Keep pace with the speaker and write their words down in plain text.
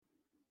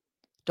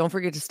Don't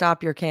forget to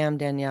stop your cam,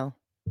 Danielle.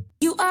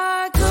 You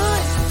are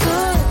good,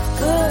 good,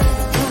 good.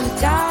 Oh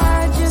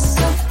God, you're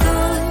so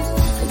good.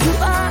 You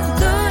are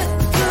good,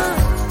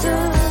 good,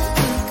 good.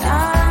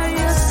 God,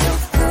 you're so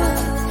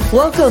good.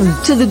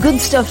 Welcome to the Good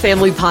Stuff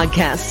Family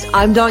Podcast.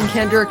 I'm Dawn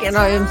Kendrick, and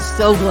I am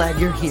so glad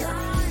you're here.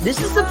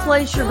 This is the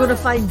place you're going to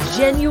find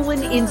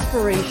genuine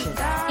inspiration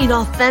in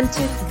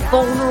authentic,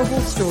 vulnerable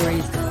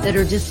stories that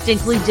are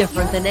distinctly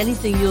different than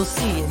anything you'll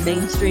see in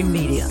mainstream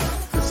media.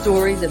 The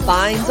story that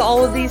binds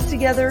all of these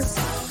together,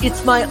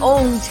 it's my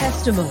own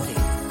testimony.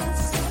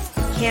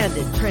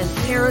 Candid,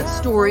 transparent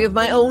story of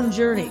my own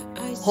journey.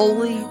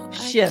 Holy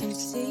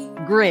shift,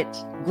 grit,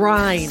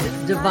 grind,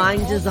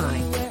 divine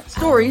design.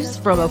 Stories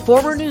from a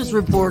former news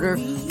reporter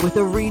with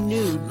a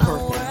renewed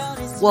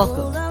purpose.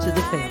 Welcome to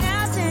the family.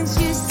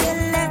 Since you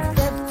said let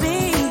that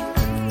be.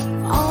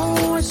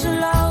 Oh, it's your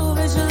love,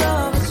 it's your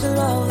love, it's your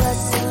love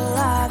that's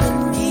alive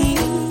in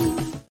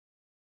me.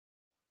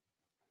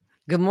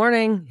 Good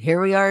morning. Here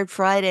we are at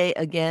Friday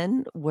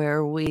again,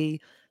 where we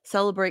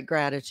celebrate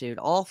gratitude,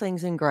 all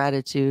things in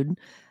gratitude.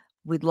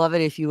 We'd love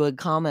it if you would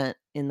comment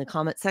in the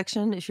comment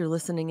section if you're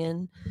listening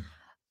in.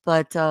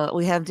 But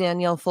we have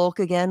Danielle Folk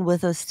again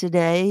with us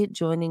today,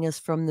 joining us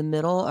from the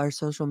middle, our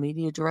social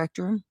media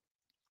director.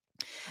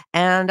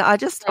 And I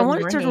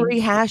wanted to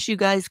rehash you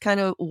guys kind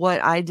of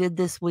what I did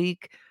this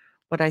week,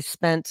 what I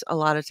spent a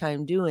lot of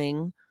time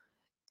doing.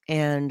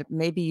 And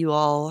maybe you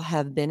all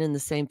have been in the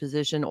same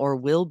position or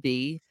will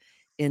be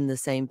in the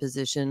same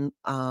position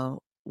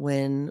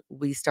when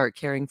we start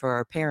caring for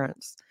our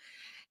parents.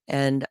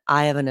 And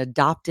I have an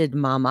adopted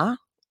mama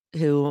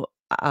who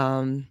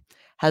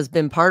has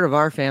been part of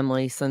our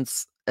family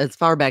since as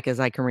far back as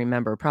I can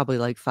remember, probably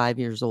like 5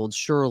 years old,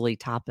 Shirley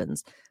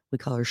Toppins. We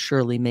call her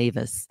Shirley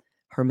Mavis,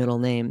 her middle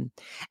name.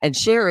 And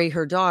Sherry,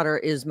 her daughter,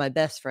 is my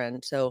best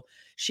friend. So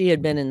she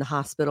had been in the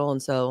hospital.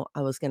 And so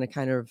I was going to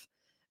kind of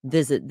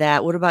visit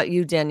that. What about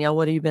you, Danielle?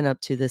 What have you been up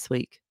to this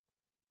week?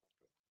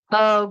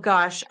 Oh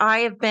gosh, I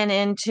have been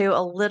into a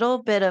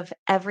little bit of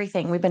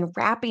everything. We've been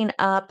wrapping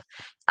up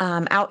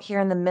out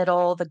here in the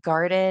middle, the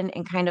garden,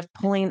 and kind of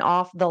pulling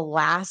off the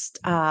last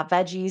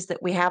veggies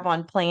that we have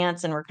on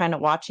plants, and we're kind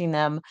of watching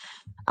them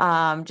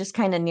just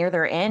kind of near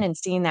their end and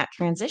seeing that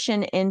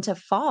transition into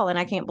fall. And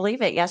I can't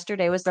believe it.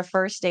 Yesterday was the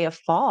first day of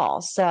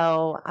fall.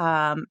 So,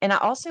 and I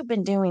also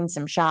been doing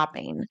some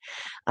shopping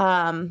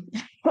um,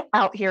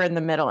 out here in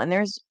the middle. And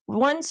there's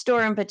one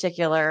store in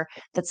particular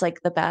that's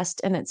like the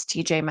best, and it's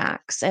TJ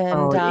Maxx.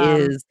 And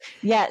it is.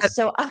 yeah,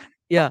 so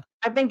Yeah.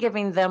 I've been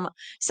giving them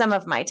some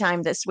of my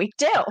time this week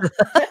too.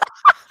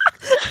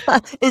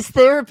 It's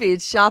therapy.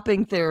 It's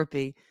shopping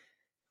therapy.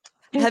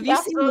 Have you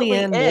seen Absolutely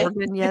Leanne is.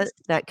 Morgan yet?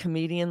 That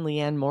comedian,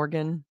 Leanne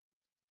Morgan?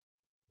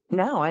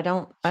 No, I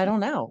don't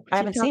know. I She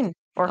haven't talks seen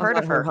or heard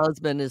about of her her.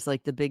 husband is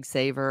like the big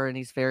saver, and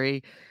he's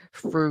very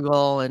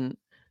frugal, and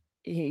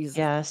he's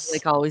Yes.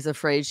 like always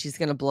afraid she's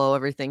going to blow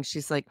everything.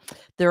 She's like,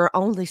 there are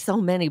only so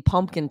many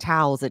pumpkin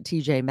towels at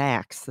TJ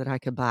Maxx that I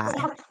could buy.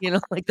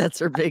 Like that's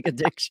her big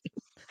addiction.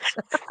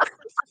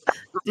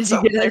 Did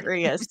you get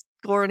Hilarious.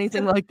 score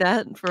anything like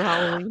that for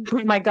Halloween?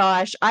 Oh my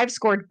gosh, I've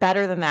scored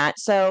better than that.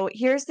 So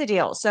here's the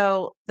deal.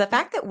 So the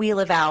fact that we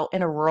live out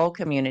in a rural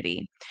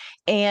community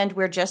and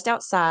we're just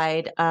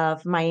outside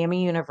of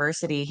Miami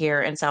University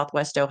here in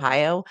Southwest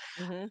Ohio,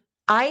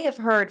 I have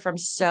heard from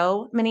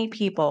so many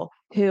people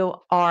who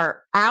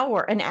are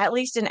at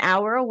least an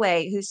hour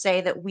away who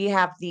say that we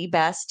have the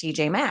best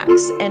TJ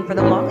Maxx. And for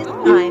the longest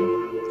time,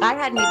 I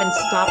hadn't even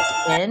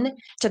stopped in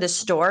to the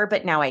store,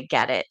 but now I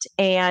get it.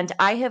 And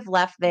I have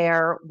left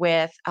there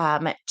with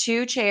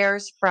 2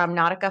 chairs from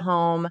Nautica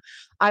Home.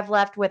 I've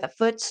left with a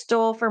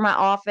footstool for my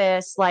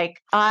office.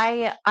 Like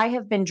I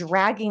have been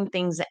dragging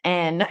things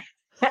in.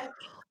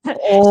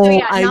 Oh, So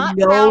yeah, I not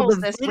know towels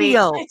the this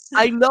video. week.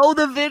 I know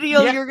the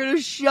video Yeah. you're going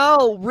to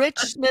show. Rich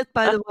Smith,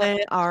 by the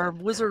way, our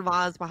Wizard of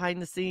Oz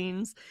behind the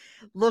scenes.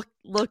 Look,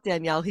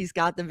 Danielle, he's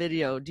got the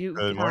video.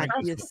 Good morning.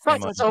 He is That's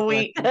such a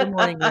sweet. blessing. Good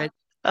morning, Rich.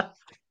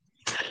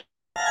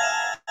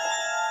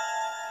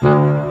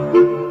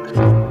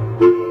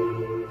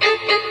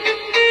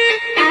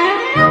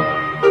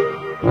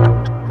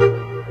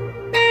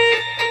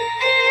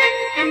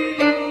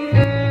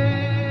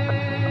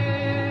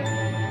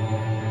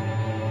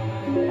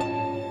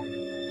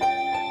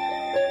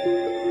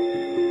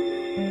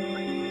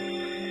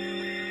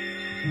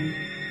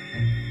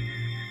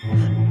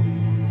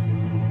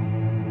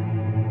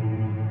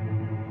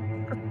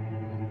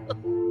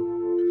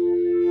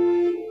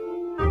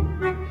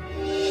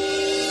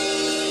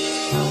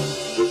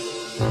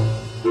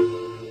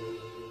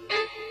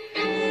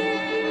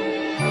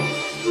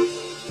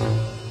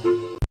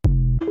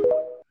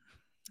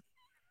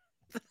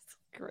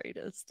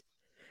 Greatest.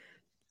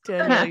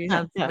 Danielle, you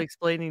have some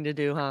explaining to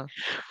do, huh?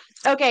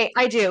 Okay,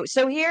 I do.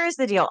 So here's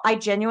the deal. I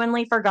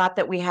genuinely forgot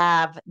that we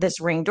have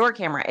this Ring door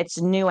camera. It's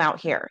new out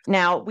here.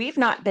 Now, we've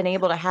not been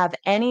able to have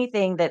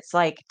anything that's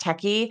like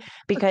techie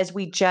because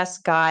we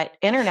just got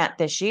internet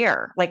this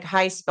year, like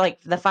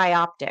the Fi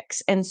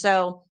optics. And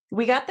so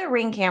we got the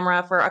Ring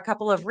camera for a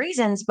couple of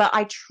reasons, but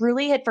I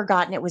truly had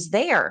forgotten it was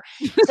there.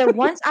 So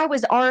once I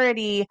was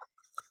already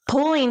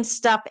pulling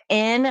stuff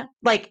in,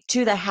 like,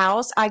 to the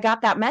house, I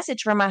got that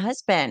message from my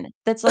husband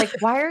that's like,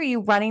 "Why are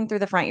you running through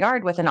the front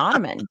yard with an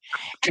ottoman?"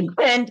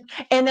 And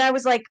and I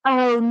was like,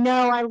 "Oh,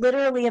 no, I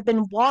literally have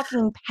been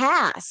walking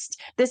past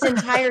this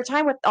entire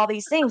time with all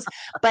these things."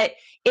 But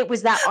it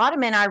was that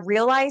ottoman, I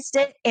realized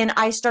it, and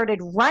I started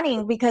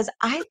running because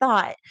I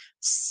thought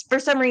for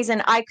some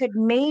reason I could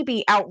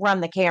maybe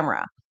outrun the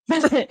camera.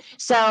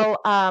 So,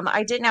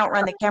 I didn't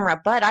outrun the camera,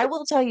 but I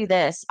will tell you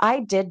this, I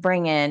did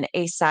bring in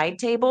a side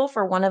table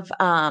for one of,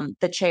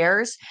 the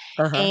chairs,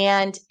 Uh-huh.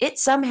 and it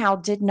somehow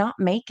did not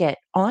make it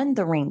on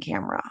the Ring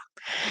camera.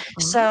 Oh.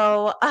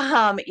 So,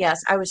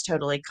 yes, I was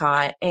totally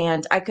caught,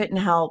 and I couldn't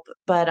help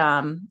but,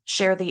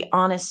 share the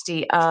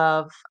honesty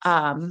of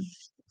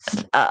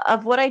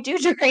what I do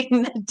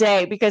during the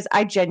day because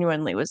I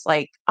genuinely was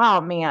like,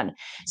 "Oh, man."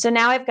 So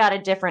now I've got a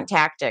different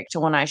tactic to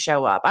when I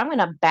show up. I'm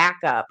gonna back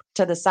up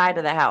to the side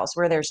of the house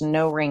where there's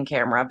no Ring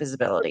camera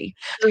visibility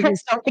so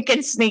I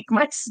can sneak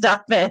my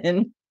stuff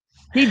in.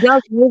 He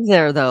does live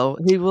there, though.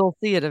 He will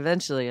see it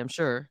eventually, I'm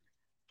sure.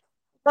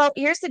 Well,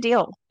 here's the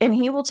deal, and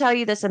he will tell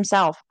you this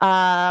himself.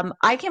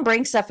 I can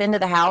bring stuff into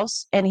the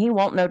house and he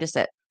won't notice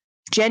it.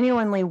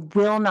 Genuinely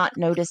will not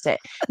notice it.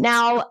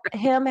 Now,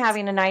 him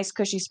having a nice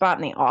cushy spot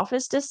in the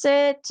office to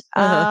sit,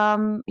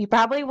 Uh-huh. he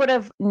probably would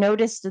have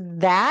noticed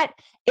that.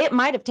 It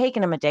might have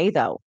taken him a day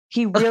though.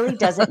 He really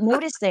doesn't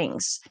notice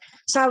things.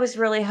 So I was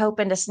really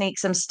hoping to sneak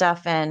some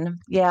stuff in.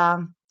 Yeah.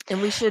 And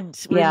we should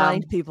Yeah.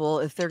 remind people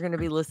if they're gonna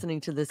be listening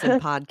to this in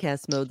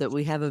podcast mode that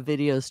we have a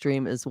video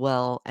stream as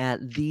well at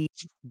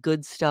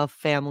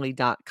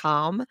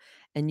thegoodstufffamily.com,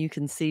 and you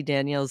can see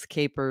Danielle's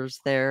capers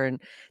there,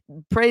 and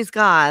praise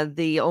God,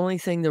 the only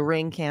thing the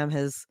Ring cam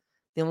has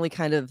the only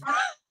kind of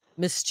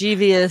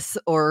mischievous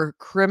or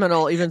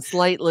criminal, even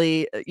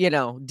slightly,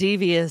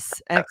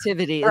 devious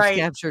activity is Right.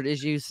 captured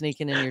is you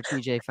sneaking in your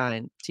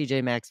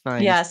TJ Maxx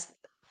finds. Yes.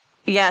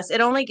 Yes, it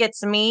only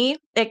gets me,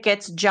 it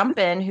gets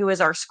Jumpin', who is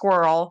our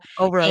squirrel,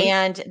 Oh, right?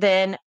 and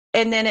then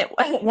at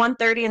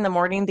 1:30 in the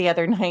morning the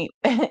other night,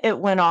 it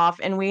went off,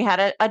 and we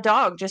had a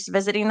dog just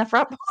visiting the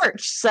front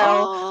porch,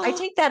 so I Oh,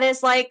 take that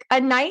as, like,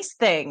 a nice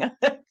thing.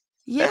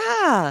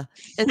 yeah,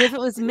 and if it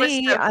was It was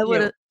me, so I cute.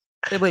 woulda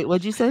wait,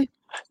 what'd you say?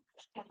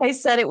 I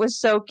said it was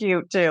so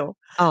cute too.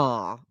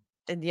 Aw,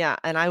 and yeah,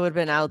 and I would've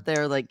been out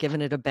there, like, giving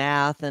it a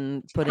bath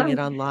and putting it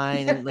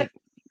online, and, like,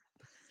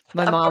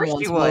 my Of mom course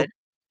once you would.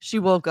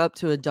 woke up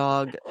to a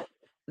dog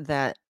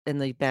that in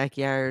the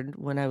backyard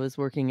when I was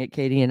working at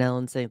KD&L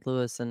in St.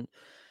 Louis, and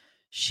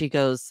she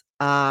goes,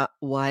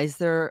 why is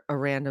there a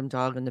random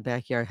dog in the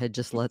backyard?" Had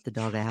just let the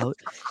dog out,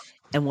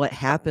 and what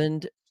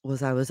happened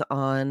was I was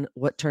on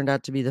what turned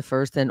out to be the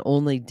first and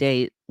only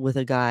date with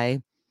a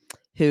guy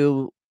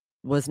who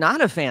was not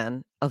a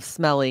fan of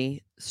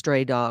smelly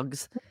stray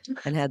dogs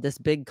and had this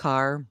big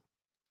car,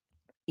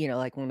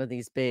 like one of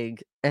these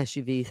big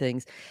SUV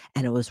things,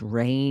 and it was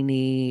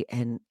rainy,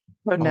 and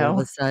Oh, all of a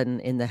no. sudden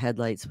in the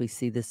headlights, we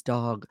see this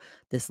dog,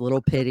 this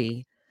little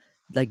pitty,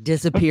 like,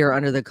 disappear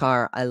under the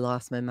car. I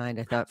lost my mind.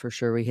 I thought for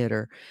sure we hit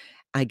her.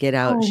 I get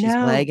out, Oh, she's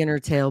no. wagging her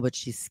tail, but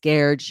she's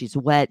scared, she's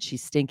wet,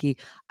 she's stinky.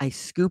 I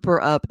scoop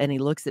her up, and he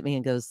looks at me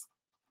and goes,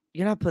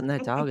 "You're not putting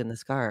that dog in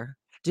this car.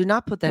 Do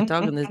not put that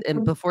dog in this,"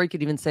 and before he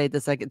could even say it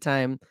the second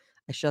time,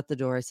 I shut the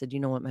door. I said,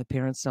 "You know what? My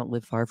parents don't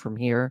live far from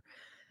here.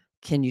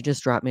 Can you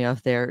just drop me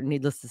off there?"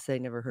 Needless to say,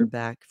 never heard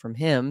back from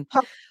him,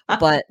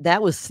 but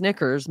that was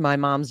Snickers, my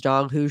mom's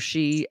dog, who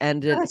she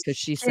ended That's because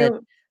she said,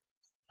 cute.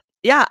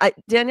 yeah,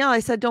 Danielle, I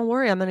said, "Don't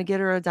worry, I'm gonna get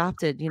her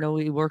adopted."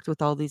 We worked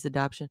with all these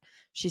adoption.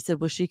 She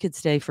said, "Well, she could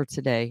stay for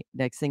today."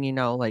 Next thing you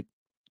know, like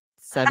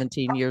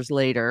 17 years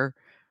later,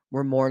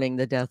 we're mourning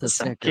the death of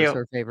So Snickers, cute.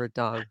 her favorite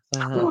dog.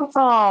 Uh-huh.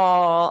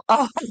 Oh,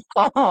 oh,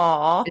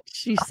 oh, And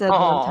she said one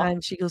oh. time,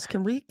 she goes,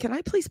 can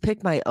I please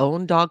pick my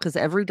own dog? Because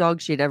every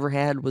dog she'd ever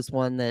had was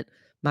one that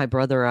my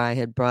brother or I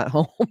had brought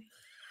home.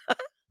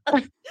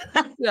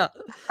 Yeah,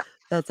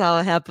 that's how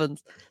it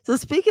happens. So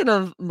speaking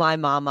of my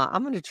mama,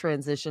 I'm gonna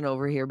transition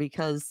over here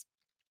because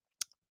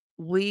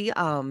we,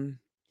 um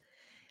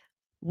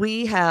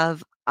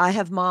I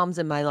have moms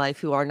in my life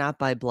who are not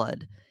by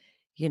blood,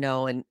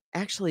 and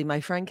actually my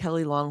friend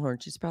Kelly Longhorn,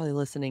 she's probably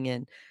listening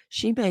in.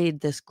 She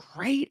made this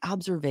great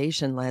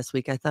observation last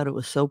week. I thought it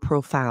was so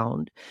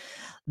profound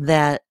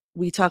that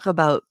we talk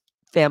about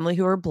family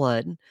who are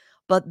blood,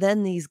 but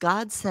then these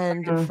God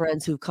send Mm.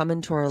 friends who come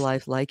into our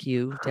life like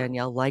you,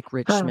 Danielle, like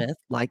Rich Oh, Smith,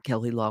 like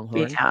Kelly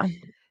Longhorn, yeah.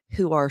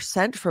 who are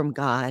sent from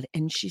God.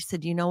 And she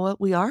said, you know what?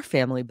 We are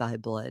family by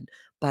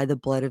the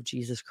blood of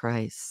Jesus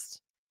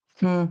Christ.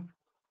 Hmm.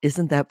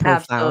 Isn't that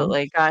profound?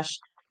 Absolutely. Gosh.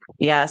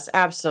 Yes,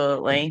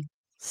 absolutely.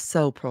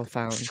 So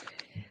profound.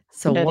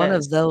 So It one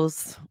is. of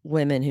those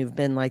women who've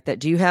been like that.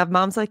 Do you have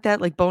moms like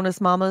that, like bonus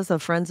mamas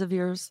of friends of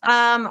yours?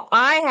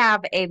 I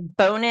have a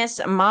bonus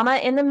mama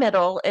in the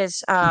middle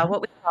is Mhm.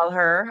 what we call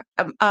her.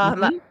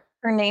 Mhm.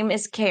 Her name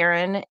is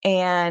Karen,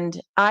 and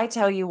I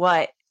tell you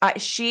what,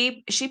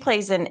 she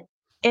plays an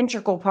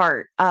integral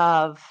part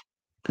of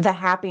the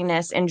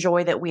happiness and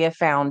joy that we have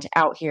found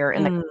out here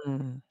in the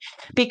Mm.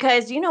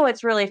 because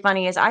what's really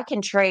funny is I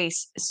can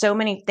trace so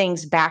many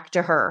things back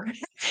to her.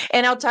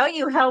 And I'll tell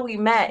you how we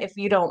met if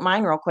you don't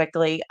mind real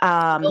quickly.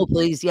 Oh,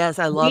 please, yes,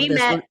 I love We this.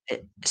 met We're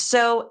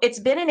so it's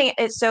been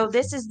so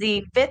this is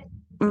the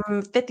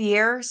 5th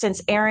year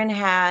since Aaron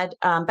had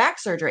back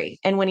surgery,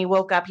 and when he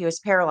woke up he was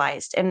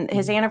paralyzed, and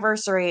his Mhm.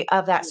 anniversary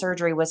of that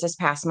surgery was this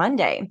past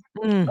Monday.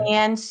 Mm.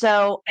 And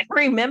so I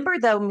remember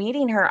though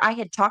meeting her, I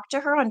had talked to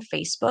her on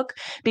Facebook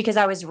because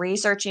I was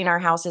researching our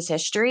house's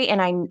history,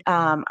 and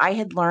I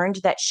had learned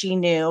that she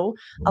knew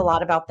a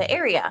lot about the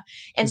area.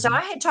 And so Mhm.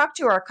 I had talked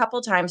to her a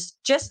couple times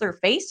just through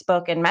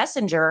Facebook and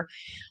Messenger,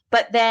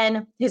 but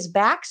then his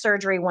back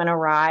surgery went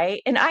awry,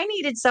 and I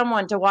needed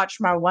someone to watch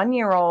my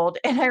 1-year-old.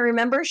 And I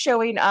remember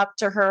showing up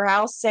to her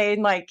house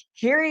saying, like,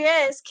 "Here he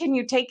is. Can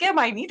you take him?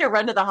 I need to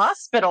run to the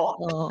hospital."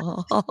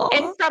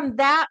 And Aw. from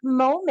that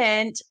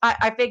moment,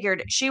 I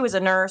figured she was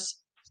a nurse,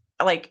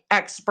 like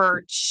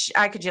expert.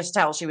 I could just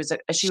tell she was a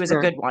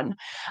Sure. good one.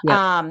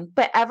 Yep.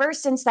 But ever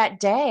since that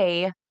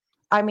day,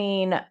 I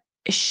mean,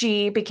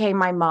 she became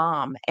my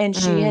mom, and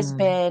she has Mm.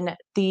 been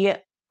the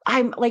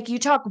I'm like you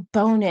talk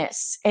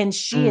bonus, and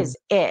she Mm. is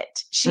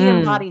it. She Mm.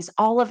 embodies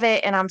all of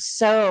it, and I'm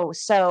so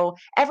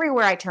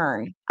everywhere I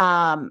turn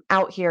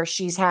out here,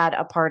 she's had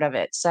a part of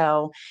it.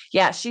 So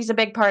yeah, she's a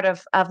big part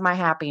of my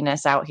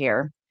happiness out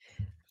here.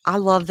 I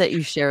love that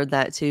you shared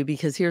that too,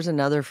 because here's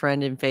another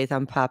friend in faith.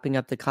 I'm popping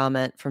up the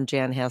comment from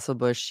Jan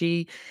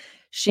Hasselbush.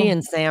 She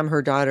and Sam,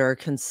 her daughter, are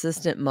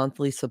consistent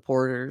monthly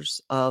supporters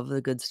of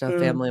the Good Stuff Mm.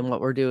 family and what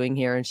we're doing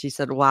here. And she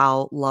said,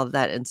 "Wow, love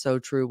that. And so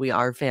true. We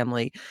are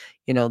family."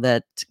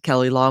 That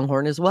Kelly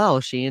Longhorn as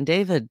well. She and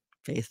David,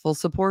 faithful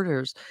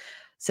supporters.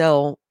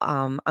 So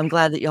I'm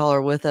glad that y'all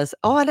are with us.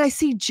 Oh, and I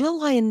see Jill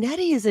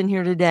Lionetti is in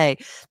here today.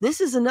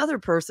 This is another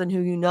person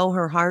who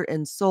her heart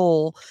and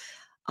soul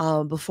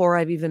before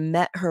I've even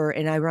met her.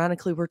 And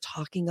ironically, we're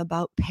talking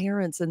about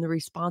parents and the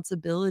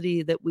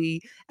responsibility that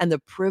and the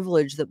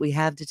privilege that we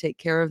have to take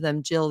care of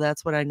them. Jill,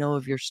 that's what I know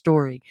of your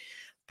story.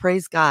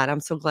 Praise God. I'm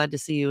so glad to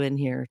see you in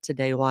here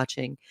today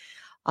watching.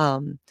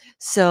 Um,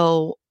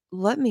 so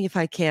let me, if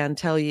I can,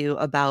 tell you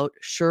about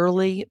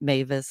Shirley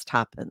Mavis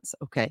Toppins.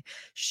 Okay.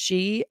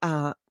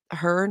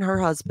 Her and her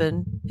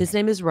husband, his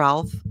name is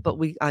Ralph, but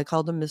I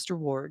called him Mr.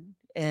 Ward.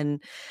 And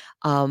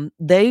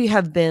they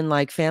have been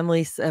like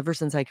family ever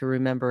since I can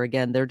remember.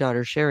 Again, their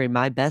daughter Sherry,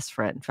 my best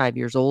friend, 5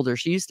 years older,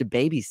 she used to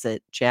babysit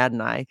Chad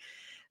and I.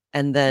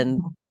 And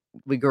then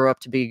we grew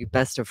up to be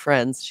best of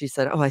friends. She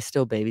said, "Oh, I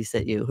still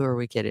babysit you. Who are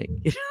we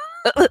kidding?"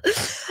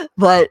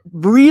 But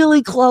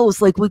really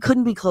close. Like we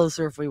couldn't be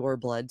closer if we were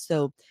blood.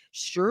 So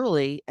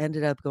Shirley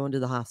ended up going to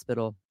the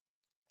hospital.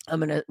 I'm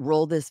gonna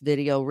roll this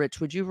video. Rich,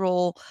 would you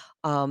roll?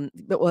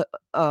 But what?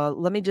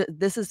 Let me just.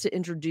 This is to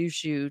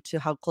introduce you to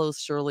how close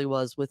Shirley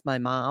was with my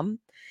mom.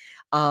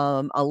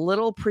 A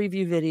little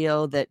preview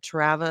video that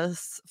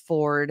Travis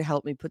Ford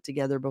helped me put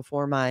together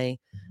before my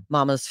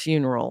mama's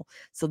funeral.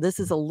 So this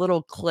is a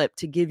little clip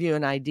to give you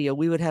an idea.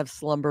 We would have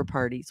slumber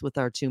parties with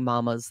our two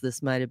mamas.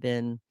 This might have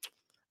been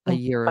a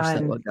year or so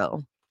Fun.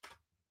 ago.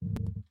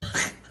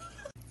 Let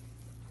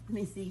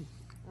me see.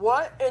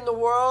 What in the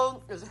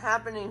world is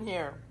happening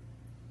here?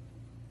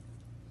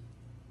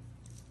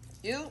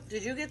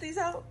 Did you get these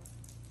out?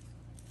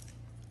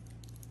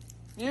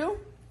 You?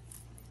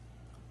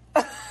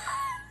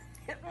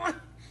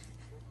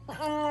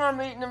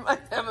 I'm eating them. I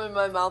have them in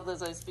my mouth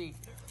as I speak.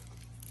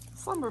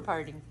 Slumber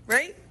party,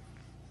 right?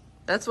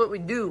 That's what we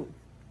do.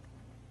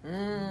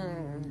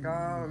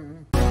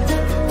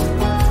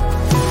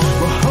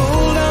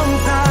 Hold on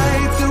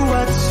tight to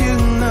what you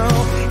know.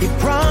 He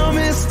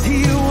promised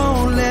he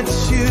won't let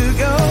you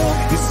go.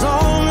 His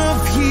song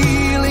of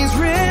healing's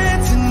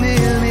written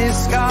in his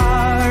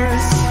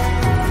scars.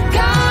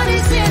 God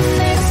is in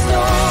this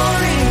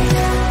story.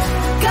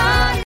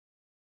 God.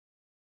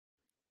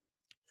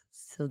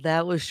 So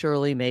that was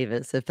Shirley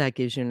Mavis, if that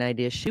gives you an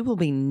idea. She will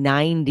be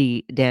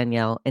 90,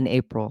 Danielle, in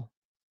April.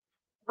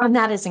 And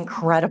that is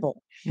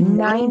incredible. 90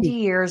 90.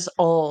 years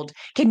old.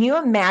 Can you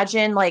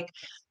imagine like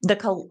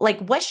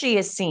what she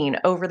has seen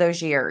over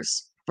those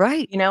years?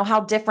 Right. How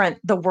different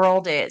the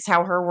world is,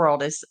 how her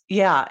world is.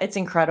 Yeah, it's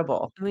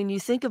incredible. I mean, you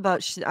think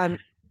about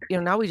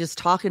now we just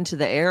talk into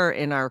the air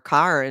in our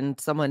car and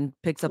someone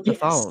picks up the Yes,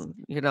 phone.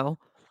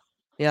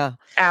 Yeah.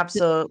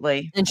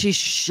 absolutely. And she's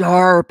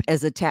sharp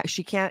as a tack.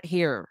 She can't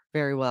hear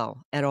very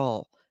well at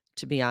all,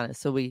 to be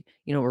honest. So we're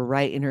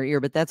right in her ear,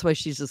 but that's why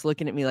she's just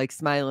looking at me like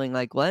smiling,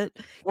 like, "What?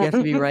 You have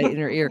to be right in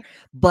her ear."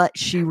 But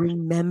she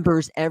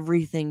remembers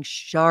everything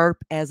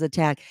sharp as a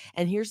tack.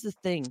 And here's the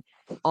thing,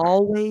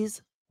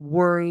 always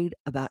worried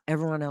about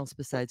everyone else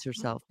besides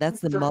herself.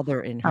 That's the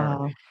mother in her.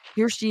 Oh,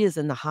 Here she is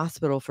in the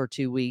hospital for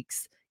 2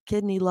 weeks,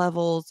 kidney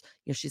levels,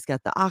 she's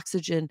got the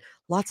oxygen,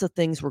 lots of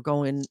things were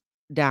going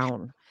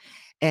down.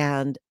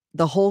 And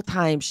the whole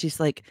time she's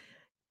like,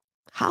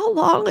 "How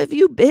long have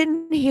you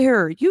been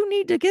here? You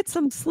need to get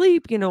some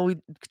sleep."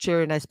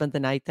 Cherry and I spent the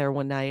night there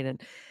one night.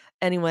 And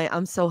anyway,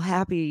 I'm so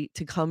happy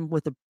to come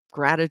with a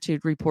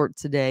gratitude report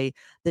today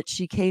that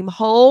she came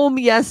home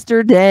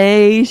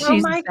yesterday. Oh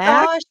She's my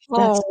back gosh,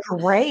 that's home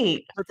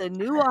great. with a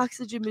new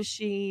oxygen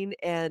machine,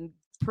 and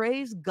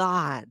praise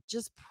God,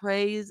 just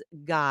praise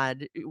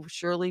God.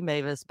 Shirley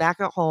Mavis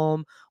back at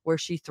home where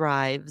she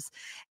thrives.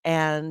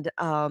 And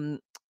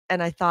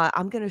I thought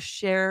I'm going to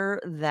share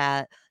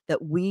that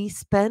we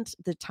spent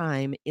the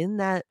time in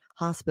that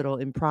hospital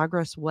in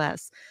Progress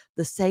West,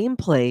 the same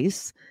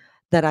place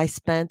that I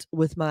spent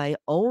with my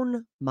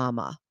own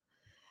mama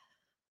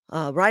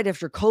right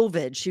after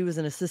COVID. She was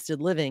in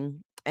assisted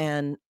living,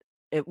 and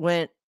it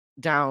went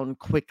down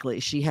quickly.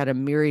 She had a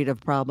myriad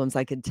of problems.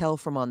 I could tell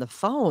from on the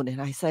phone.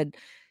 And I said,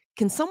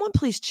 "Can someone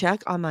please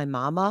check on my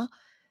mama?"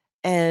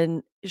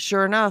 And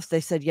sure enough,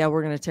 they said, "Yeah,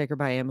 we're going to take her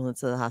by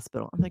ambulance to the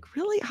hospital." I'm like,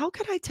 "Really? How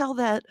could I tell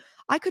that?"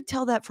 I could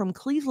tell that from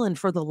Cleveland,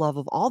 for the love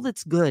of all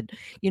that's good.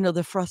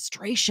 The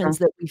frustrations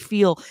that we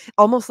feel,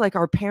 almost like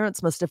our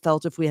parents must have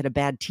felt if we had a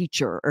bad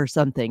teacher or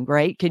something,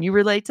 right? Can you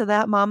relate to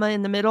that, mama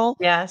in the middle?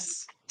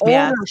 Yes.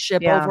 Yes.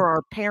 Ownership Yeah. over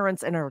our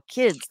parents and our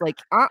kids, like,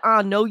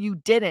 no, you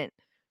didn't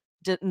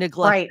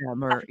neglect Right.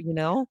 them, or,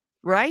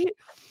 right?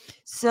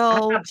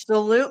 So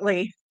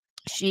Absolutely.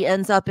 she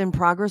ends up in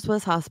Progress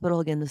West Hospital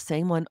again, the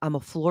same one. I'm a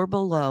floor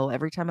below.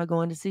 Every time I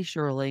go in to see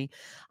Shirley,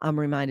 I'm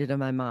reminded of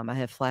my mom. I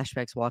have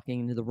flashbacks walking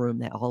into the room.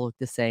 They all look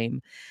the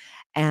same.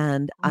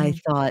 And I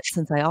Mm. thought,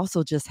 since I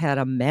also just had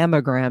a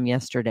mammogram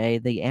yesterday,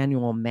 the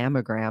annual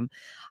mammogram,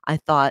 I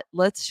thought,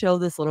 let's show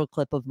this little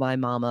clip of my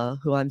mama,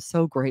 who I'm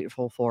so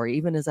grateful for,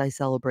 even as I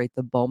celebrate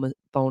the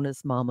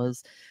bonus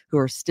mamas who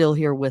are still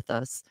here with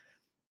us.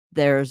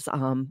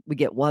 We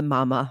get one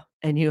mama,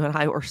 and you and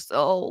I were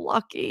so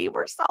lucky.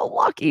 We're so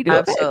lucky to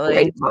have had Absolutely.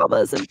 great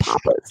mamas and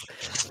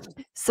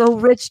papas. So,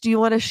 Rich, do you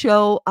want to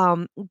show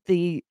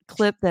the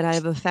clip that I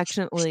have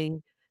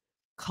affectionately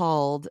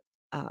called?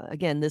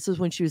 Again, this is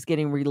when she was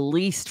getting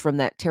released from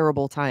that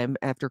terrible time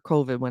after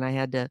COVID, when I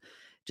had to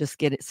just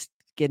get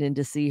in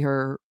to see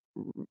her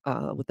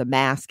with the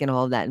mask and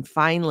all of that. And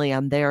finally,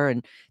 I'm there,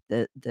 and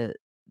the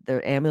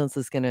ambulance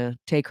is going to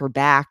take her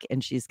back,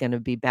 and she's going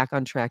to be back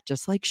on track,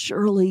 just like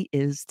Shirley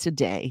is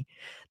today.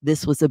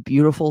 This was a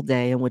beautiful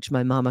day in which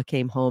my mama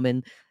came home.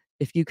 And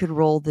if you could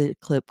roll the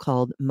clip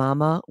called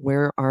 "Mama,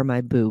 Where Are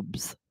My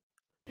Boobs?"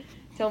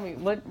 Tell me,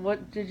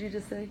 what did you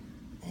just say?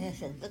 And I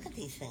said, look at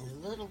these things,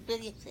 little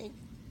bitty things.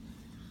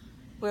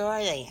 Where are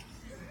they?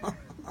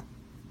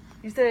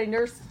 You said I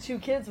nursed 2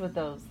 kids with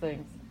those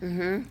things.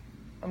 Mm-hmm.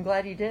 I'm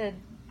glad you did.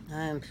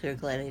 I'm sure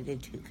glad I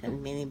did too.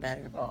 Couldn't be any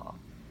better. Oh,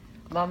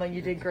 Mama,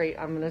 you did great.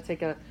 I'm going to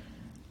take a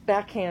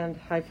backhand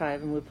high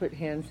five, and we'll put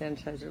hand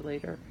sanitizer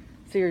later.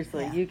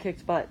 Seriously, Yeah. you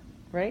kicked butt,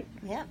 right?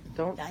 Yep.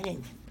 Don't I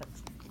didn't. But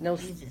no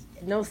Jesus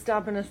did. no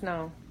stopping us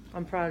now.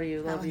 I'm proud of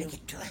you. I Love want you. to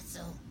get dressed,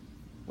 though.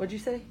 What'd you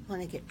say? I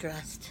want to get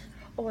dressed.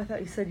 Oh, I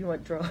thought you said you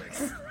want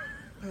drugs.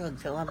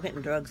 Drugs. So I'm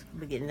getting drugs.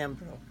 I'm getting them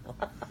for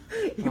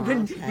You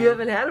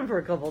haven't had them for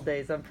a couple of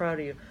days. I'm proud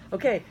of you.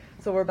 Okay,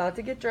 so we're about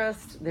to get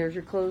dressed. There's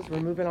your clothes.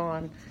 We're moving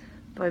on.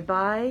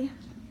 Bye-bye,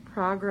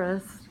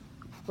 Progress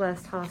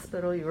West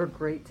Hospital. You were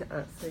great to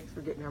us. Thanks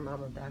for getting our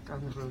mama back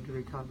on the road to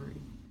recovery.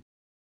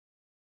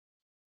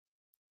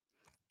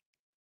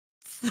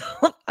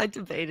 So I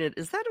debated,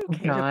 is that Oh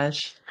okay to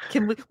gosh.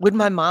 would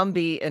my mom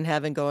be in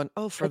heaven going,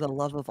 "Oh, for the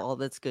love of all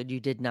that's good,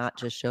 you did not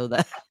just show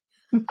that."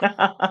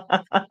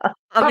 But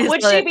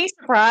would she Obviously. be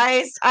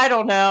surprised? I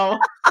don't know.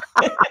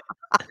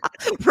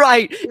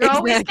 Right, You're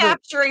always exactly.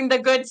 capturing the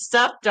good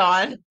stuff,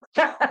 Dawn.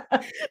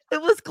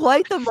 It was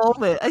quite the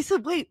moment. I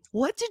said, "Wait,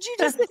 what did you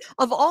just say?"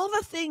 Of all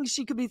the things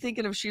she could be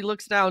thinking of, she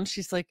looks down,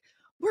 she's like,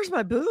 "Where's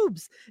my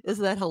boobs?"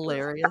 Isn't that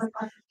hilarious?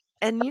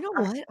 And you know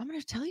what? I'm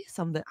gonna tell you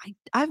something.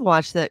 I've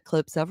watched that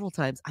clip several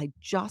times. I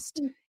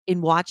just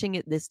in watching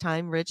it this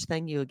time, Rich,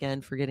 thank you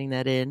again for getting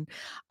that in.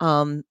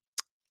 Um,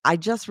 I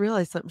just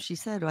realized something she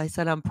said. I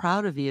said, "I'm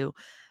proud of you."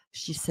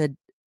 She said,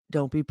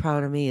 "Don't be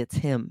proud of me, it's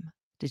him."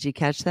 Did you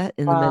catch that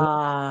in the middle?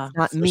 Ah. It's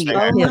not Which me, they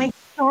it's Oh had. him. my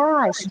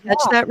gosh. Did you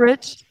catch that,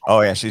 Rich?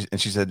 Oh yeah, she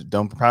said,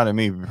 "Don't be proud of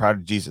me, be proud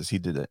of Jesus. He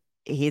did it."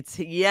 It's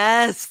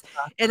yes.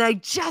 And I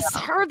just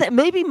heard that.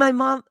 Maybe my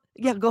mom.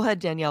 Yeah, go ahead,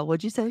 Danielle.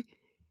 What'd you say?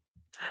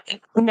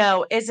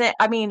 No, is it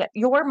I mean,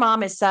 your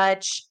mom is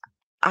such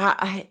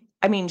I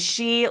mean,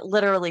 she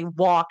literally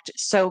walked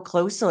so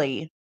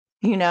closely,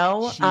 She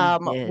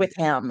did. with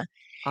him.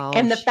 Oh,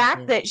 And the she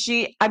fact did.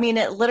 that I mean,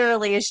 it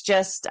literally is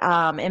just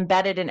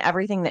embedded in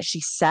everything that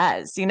she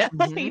says,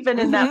 Mhm, even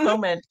in that mhm.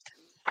 moment.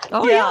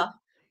 Oh, yeah. Yeah,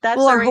 that's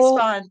Well, her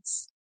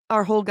response.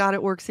 our whole God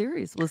at Work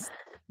series was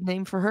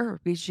named for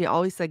her, because she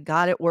always said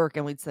God at work,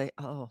 and we'd say,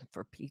 "Oh,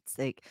 for Pete's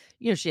sake."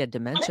 She had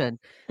dementia.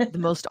 The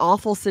most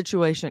awful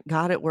situation,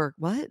 God at work.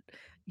 What?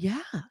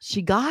 Yeah,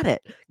 she got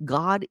it.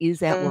 God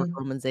is at work. Mm,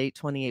 Romans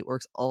 8:28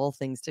 works all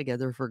things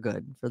together for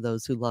good for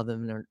those who love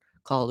him and are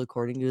called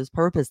according to his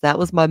purpose. That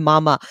was my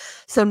mama.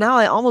 So now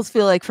I almost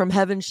feel like from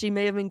heaven, she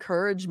may have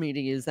encouraged me to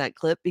use that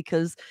clip,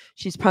 because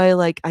she's probably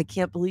like, "I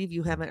can't believe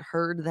you haven't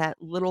heard that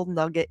little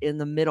nugget in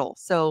the middle."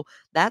 So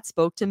that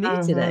spoke to me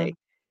mhm. today.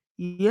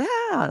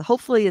 Yeah,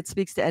 hopefully it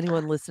speaks to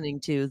anyone listening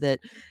too, that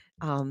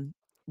um,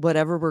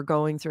 whatever we're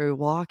going through,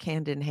 walk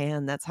hand in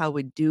hand. That's how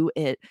we do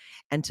it.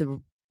 And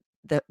to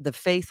the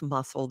faith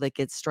muscle that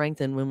gets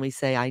strengthened when we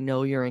say, I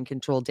know you're in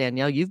control.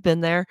 Danielle, you've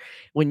been there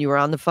when you were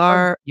on the Oh,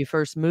 farm, you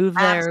first moved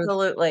there.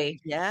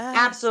 absolutely. Yes.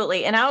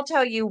 Absolutely. And I'll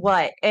tell you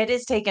what, it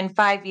has taken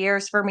 5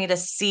 years for me to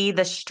see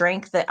the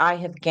strength that I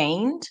have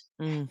gained.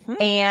 Mhm.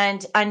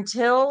 And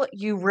until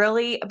you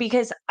really,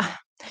 because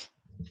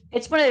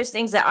it's one of those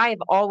things that I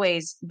have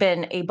always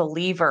been a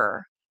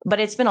believer, but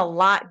it's been a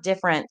lot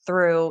different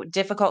through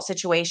difficult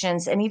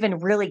situations and even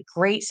really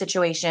great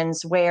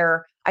situations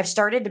where I've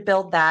started to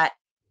build that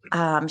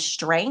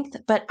strength.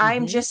 But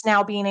I'm Mhm. just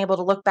now being able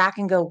to look back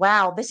and go,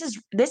 wow, this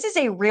is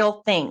a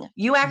real thing.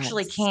 You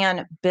actually Yes.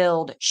 can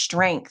build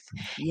strength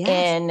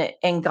Yes.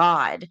 in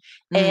God.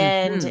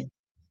 And Mhm.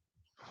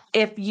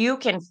 if you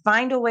can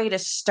find a way to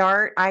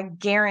start, I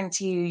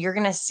guarantee you, you're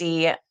going to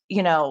see,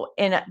 you know,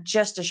 in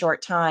just a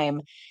short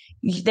time,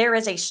 there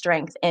is a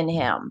strength in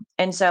him.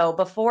 And so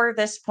before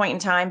this point in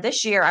time,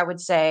 this year, I would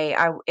say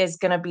is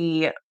going to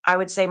be, I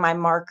would say my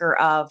marker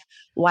of,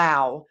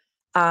 wow,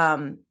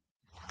 um,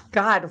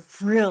 God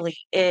really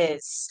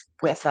is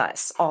with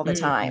us all the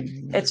time.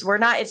 Mhm. It's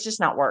just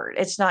not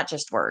it's not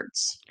just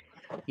words.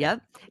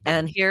 Yep.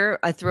 And here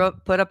I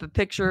put up a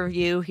picture of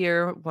you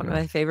here, one of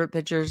my favorite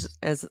pictures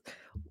as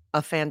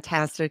a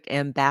fantastic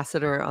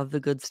ambassador of the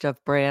Good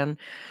Stuff brand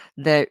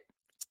that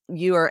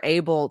you are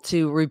able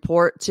to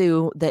report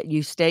to that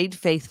you stayed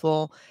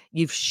faithful.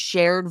 You've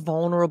shared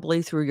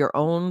vulnerably through your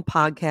own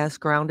podcast,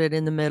 Grounded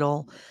in the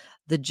Middle,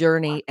 the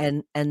journey.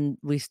 And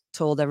we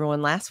told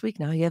everyone last week,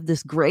 now you have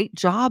this great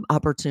job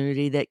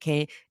opportunity that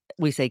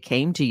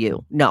came to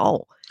you.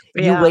 No,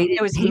 you Yeah, waited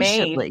it was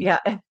made. patiently. Yeah.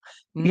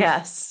 Mm,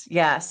 Yes,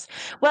 yes.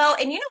 Well,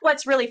 and you know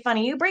what's really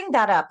funny? You bring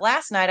that up.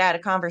 Last night I had a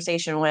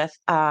conversation with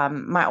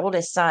my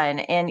oldest son,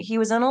 and he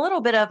was in a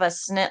little bit of a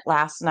snit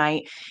last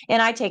night.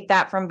 And I take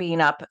that from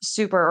being up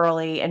super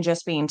early and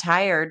just being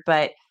tired.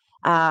 But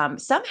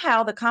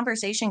somehow the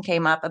conversation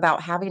came up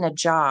about having a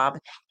job,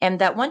 and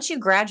that once you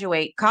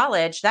graduate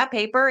college, that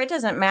paper, it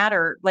doesn't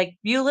matter. Like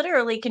you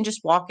literally can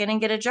just walk in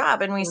and get a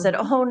job. And we said, mhm.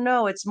 oh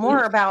no, it's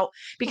more about,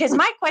 because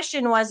my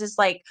question is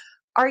like,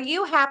 are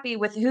you happy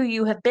with who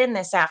you have been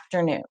this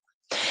afternoon?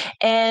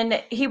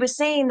 And he was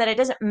saying that it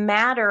doesn't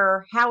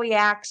matter how he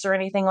acts or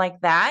anything like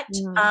that.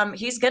 Mm,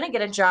 He's going to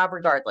get a job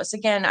regardless.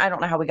 Again, I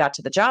don't know how we got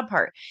to the job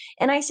part.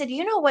 And I said,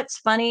 you know what's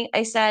funny?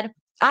 I said,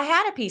 I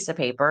had a piece of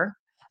paper.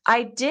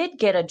 I did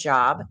get a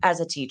job as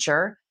a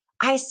teacher.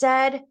 I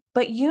said,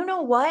 but you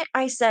know what?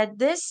 I said,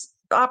 this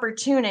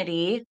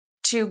opportunity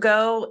to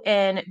go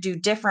and do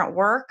different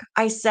work,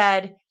 I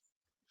said,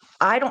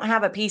 I don't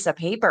have a piece of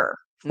paper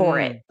for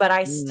it, mm, but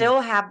I mm,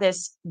 still have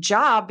this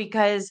job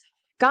because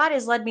God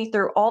has led me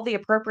through all the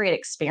appropriate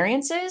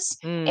experiences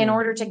in mm,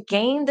 order to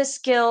gain the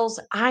skills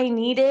I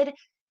needed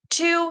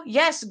to,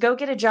 yes, go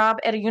get a job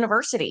at a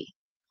university.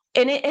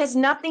 And it has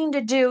nothing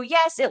to do,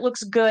 yes, it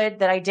looks good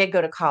that I did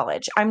go to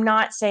college. I'm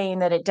not saying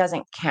that it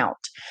doesn't count.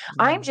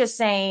 I'm mm, just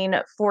saying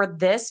for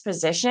this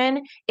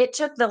position, it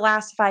took the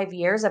last 5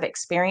 years of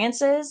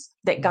experiences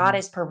that God mhm,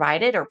 has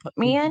provided or put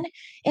me mhm,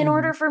 in mhm.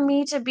 order for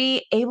me to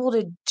be able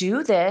to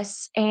do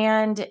this.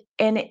 And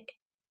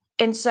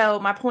so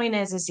my point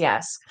is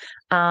yes,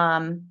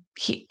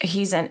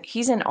 he's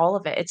in all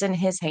of it. It's in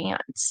his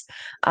hands.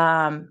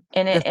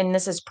 The And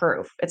this is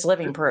proof. It's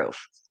living proof.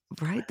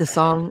 Right, the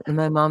song in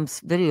my mom's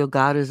video,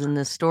 "God is in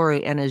this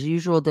story," and as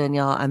usual,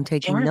 Danielle, I'm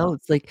taking Sure.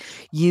 notes, like,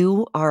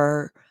 you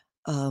are,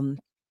 um,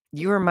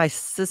 you are my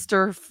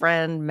sister,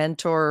 friend,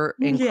 mentor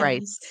in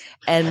Christ,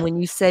 Yes. and when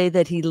you say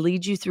that he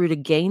leads you through to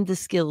gain the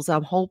skills,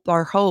 our hope,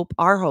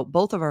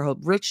 both of our hope,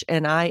 Rich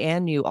and I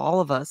and you, all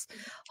of us,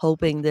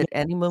 hoping that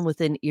anyone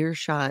within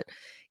earshot,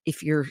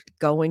 if you're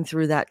going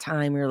through that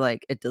time, you're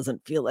like, "It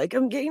doesn't feel like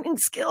I'm gaining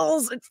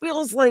skills, it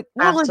feels like,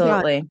 really,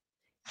 God." Absolutely.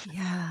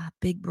 Yeah,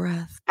 big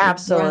breath.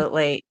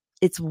 Absolutely.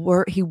 It's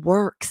work he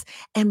works,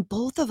 and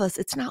both of us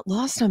it's not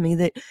lost on me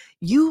that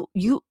you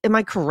am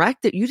I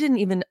correct that you didn't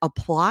even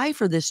apply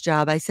for this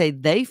job? I say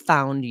they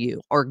found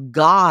you or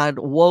God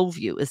wove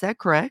you. Is that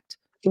correct?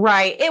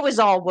 Right. It was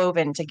all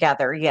woven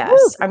together. Woo!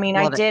 Yes. I mean,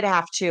 I Love it. did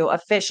have to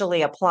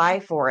officially apply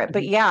for it,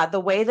 but Mhm. yeah, the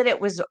way that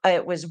it was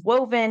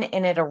woven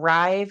and it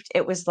arrived,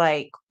 it was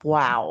like,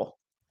 wow,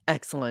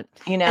 Excellent.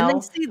 you And they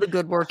know? see the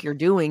good work you're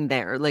doing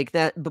there, like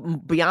that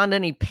beyond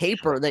any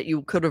paper that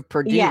you could have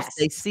produced,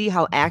 they Yes. see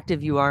how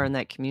active you are in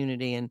that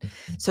community, and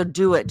so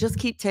do it. Just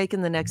keep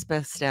taking the next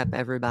best step,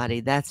 everybody.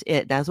 That's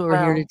it. That's what we're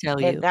here to Well,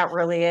 tell you. that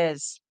really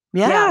is.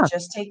 Yeah, Yeah.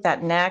 just take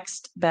that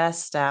next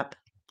best step.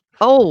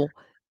 Oh,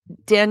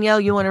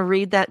 Danielle, you wanna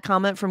read that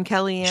comment from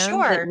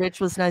Kellyanne that Sure. Rich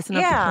was nice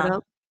enough to put Yeah.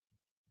 up?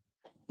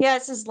 Yeah,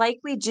 it says, like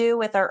we do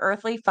with our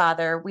earthly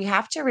father, we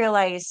have to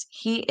realize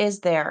he is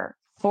there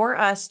for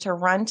us to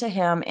run to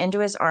him into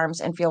his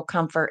arms and feel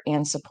comfort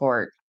and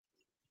support.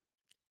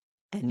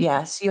 And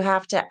Yes, you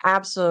have to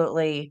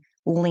absolutely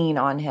lean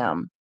on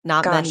him.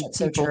 not Gosh, many that's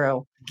so people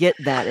true. get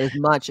that as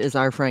much as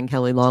our friend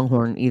Kelly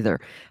Longhorn either.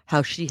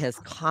 How she has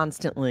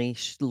constantly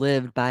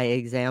lived by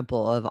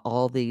example of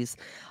all these,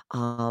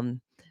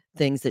 um,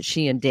 things that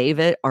she and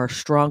David are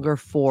stronger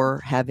for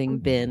having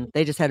been.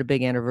 They just had a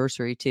big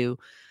anniversary too.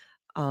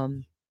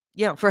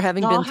 For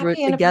having Oh, been through it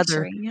happy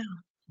together. anniversary. Yeah.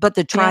 But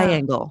the Yeah.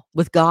 triangle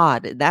with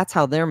God, that's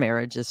how their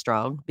marriage is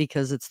strong,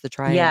 because it's the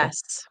triangle.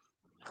 Yes.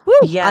 Woo!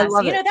 I Yes.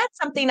 love it. That's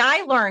something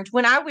I learned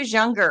when I was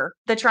younger,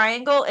 the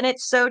triangle. And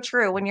it's so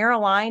true. When you're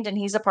aligned and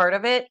he's a part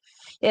of it,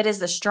 it is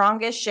the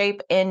strongest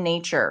shape in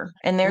nature.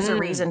 And there's a Mm.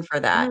 reason for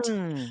that.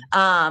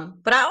 Mm.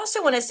 But I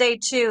also want to say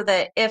too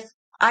that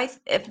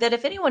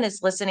if anyone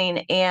is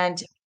listening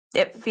and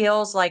it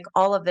feels like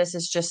all of this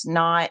is just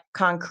not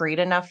concrete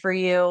enough for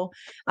you,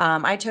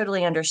 I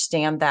totally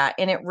understand that.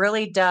 And it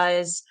really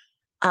does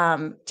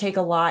take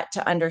a lot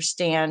to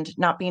understand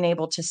not being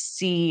able to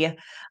see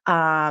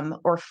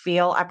or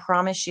feel. I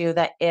promise you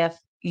that if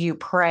you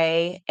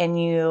pray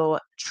and you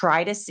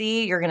try to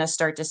see, you're going to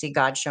start to see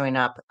God showing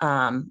up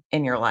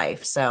in your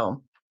life.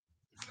 So,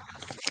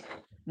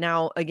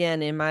 Now,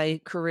 again, in my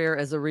career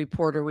as a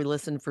reporter, we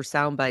listen for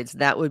sound bites.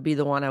 That would be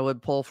the one I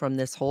would pull from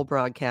this whole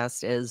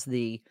broadcast as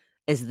the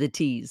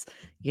tease.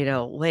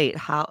 Wait,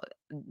 how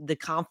the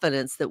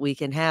confidence that we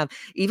can have.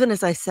 Even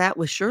as I sat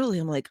with Shirley,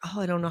 I'm like,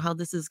 oh, I don't know how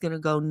this is going to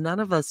go. None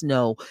of us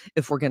know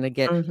if we're going to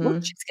get, look,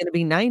 mhm. she's going to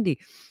be 90.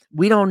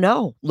 We don't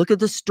know. Look at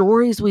the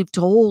stories we've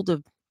told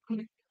of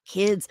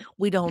kids.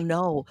 We don't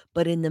know.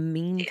 But in the Yeah.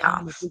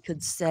 meantime, if we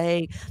could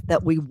say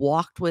that we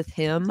walked with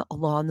him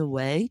along the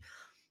way,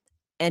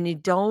 and you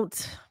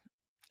don't,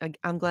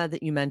 I'm glad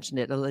that you mentioned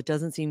it. Although it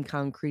doesn't seem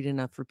concrete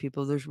enough for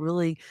people. There's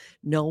really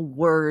no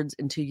words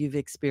until you've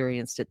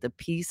experienced it. The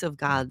peace of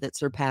God that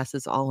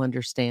surpasses all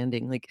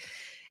understanding.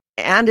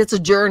 And it's a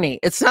journey.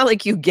 It's not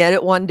like you get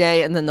it one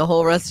day and then the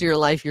whole rest of your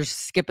life you're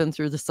skipping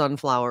through the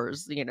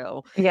sunflowers. Yeah,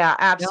 No,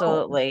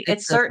 absolutely.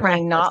 it's It's a certainly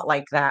practice. not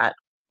like that.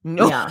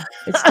 No. Yeah,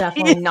 it's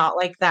definitely not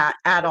like that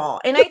at all.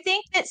 And I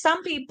think that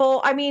some people,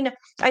 I mean,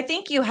 I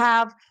think you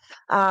have,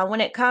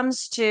 when it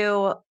comes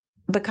to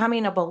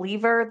becoming a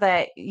believer,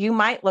 that you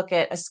might look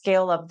at a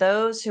scale of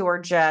those who are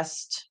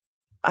just,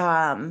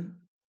 um,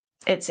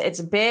 it's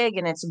big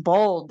and it's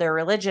bold, their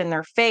religion,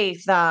 their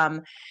faith,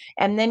 and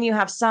then you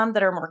have some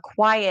that are more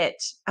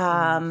quiet.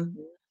 Mhm,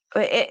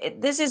 But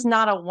this is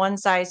not a one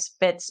size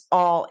fits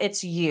all.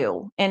 It's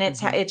you, and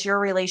mhm, it's your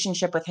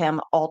relationship with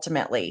him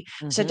ultimately.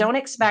 So mhm. don't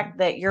expect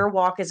that your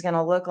walk is going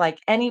to look like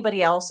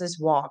anybody else's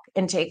walk,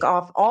 and take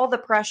off all the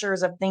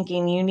pressures of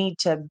thinking you need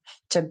to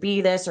be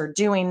this or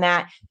doing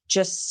that.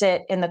 Just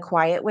sit in the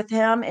quiet with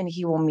him, and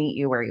he will meet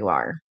you where you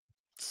are.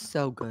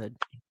 So good.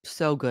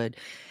 So good.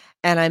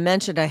 And I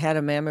mentioned I had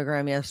a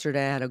mammogram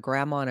yesterday. I had a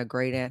grandma and a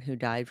great aunt who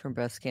died from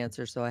breast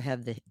cancer, so I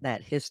have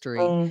that history.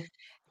 Mm,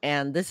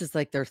 And this is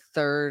like their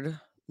third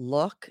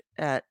look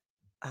at,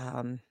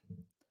 um,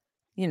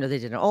 they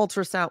did an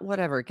ultrasound,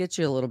 whatever. It gets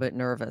you a little bit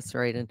nervous,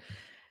 right? And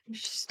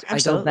I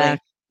go back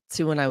absolutely.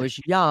 to when I was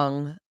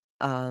young,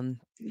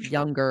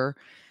 younger,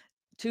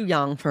 too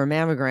young for a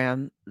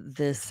mammogram.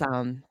 This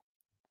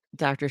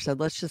doctor said,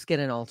 let's just get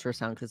an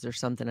ultrasound because there's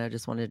something I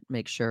just want to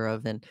make sure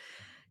of. And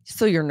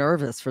so you're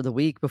nervous for the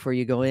week before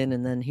you go in.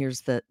 And then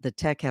here's the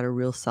tech had a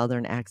real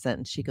Southern accent.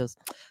 And she goes,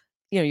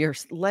 you're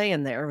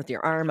laying there with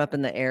your arm up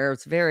in the air.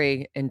 It's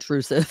very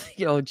intrusive,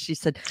 and she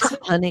said,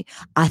 "Honey,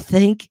 I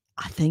think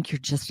you're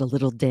just a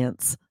little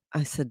dense."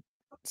 I said,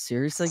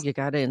 "Seriously, you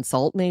got to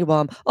insult me?"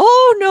 Well,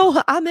 oh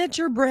no, I'm at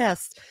your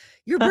breast.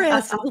 Your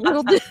breast is a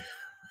little dense.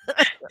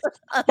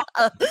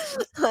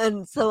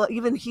 And so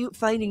even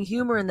finding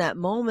humor in that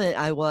moment,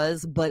 I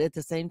was, but at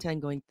the same time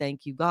going,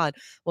 "Thank you, God."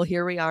 Well,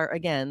 here we are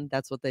again.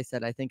 That's what they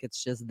said. I think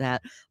it's just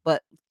that.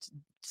 But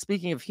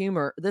speaking of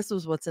humor, this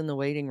was what's in the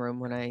waiting room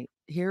when I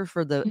here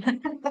for the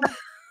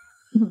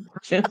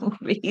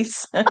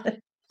BOO-bies.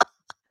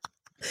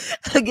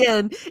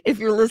 again, if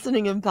you're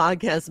listening in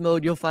podcast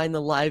mode, you'll find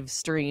the live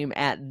stream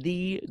at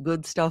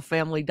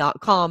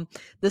thegoodstufffamily.com.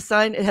 The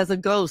sign, it has a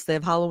ghost. They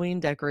have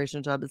Halloween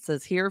decorations up. It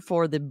says here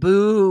for the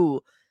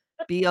BOO-bies.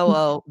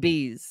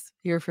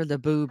 Here for the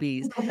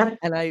BOO-bies.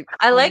 And I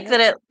I like love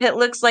that it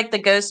looks like the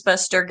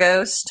Ghostbuster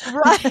ghost.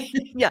 right.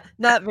 Yeah,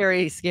 not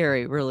very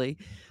scary, really.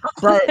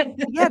 But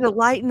yeah, to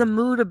lighten the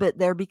mood a bit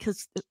there,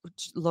 because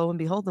lo and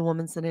behold, the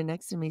woman sitting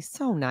next to me,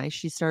 so nice.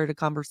 She started a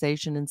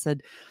conversation and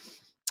said,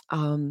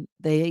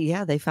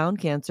 they found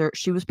cancer.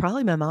 She was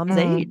probably my mom's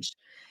Mm. age.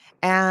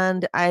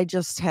 And I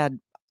just had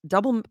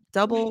double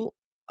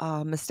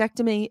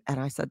mastectomy. And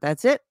I said,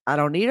 that's it. I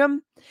don't need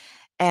them.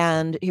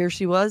 And here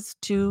she was,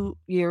 2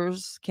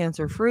 years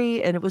cancer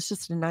free. And it was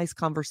just a nice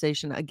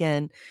conversation.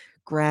 Again,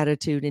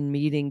 gratitude in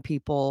meeting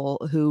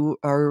people who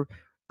are,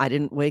 I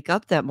didn't wake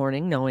up that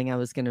morning knowing I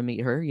was going to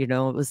meet her.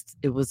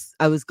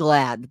 I was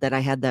glad that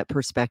I had that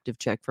perspective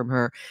check from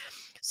her.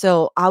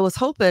 So I was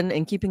hoping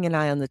and keeping an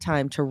eye on the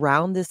time to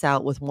round this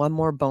out with one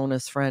more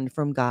bonus friend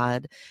from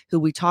God who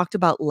we talked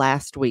about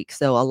last week.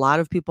 So a lot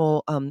of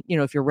people,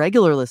 if you're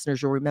regular listeners,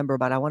 you'll remember,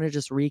 but I want to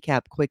just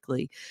recap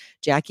quickly.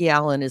 Jackie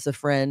Allen is a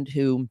friend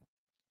who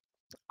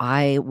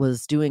I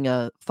was doing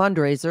a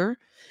fundraiser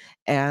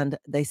and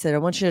they said, I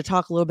want you to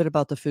talk a little bit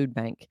about the food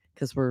bank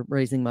because we're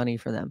raising money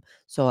for them.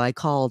 So I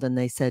called and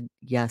they said,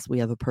 yes, we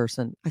have a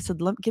person. I said,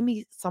 give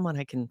me someone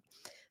I can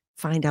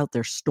find out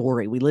their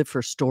story. We live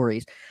for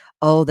stories.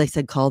 Oh, they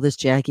said, call this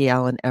Jackie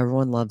Allen.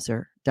 Everyone loves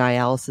her.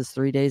 Dialysis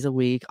 3 days a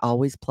week,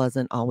 always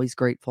pleasant, always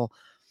grateful.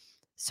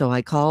 So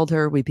I called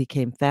her. We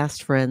became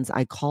fast friends.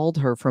 I called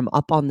her from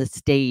up on the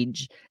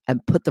stage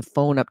and put the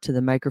phone up to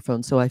the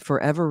microphone. So I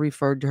forever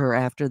referred to her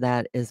after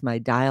that as my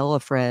dial a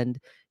friend,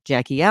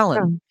 Jackie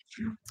Allen.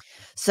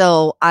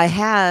 So I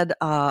had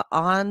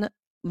on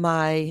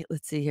my,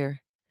 let's see here,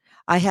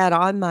 I had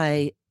on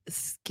my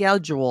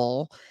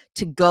schedule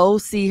to go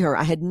see her.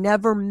 I had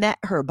never met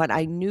her, but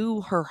I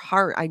knew her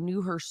heart. I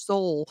knew her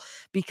soul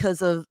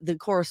because of the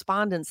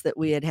correspondence that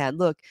we had had.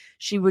 Look,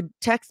 she would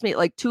text me at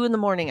like 2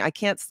 a.m. I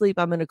can't sleep.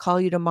 I'm going to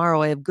call you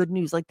tomorrow. I have good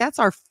news. Like that's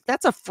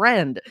a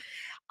friend.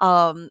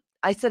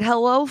 I said,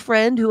 hello,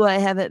 friend who I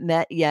haven't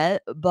met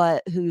yet,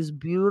 but whose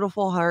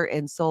beautiful heart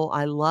and soul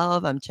I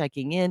love. I'm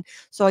checking in.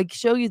 So I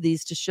show you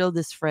these to show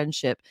this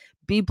friendship.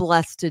 Be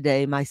blessed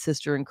today, my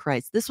sister in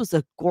Christ. This was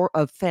a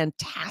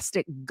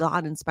fantastic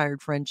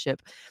God-inspired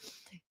friendship.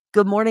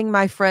 Good morning,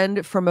 my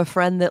friend, from a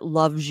friend that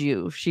loves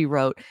you, she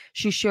wrote.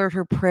 She shared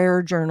her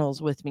prayer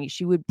journals with me.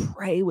 She would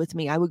pray with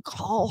me. I would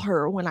call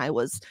her when I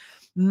was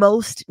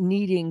most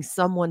needing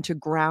someone to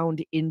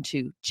ground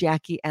into.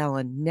 Jackie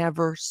Allen,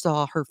 never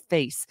saw her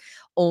face,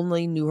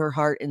 only knew her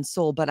heart and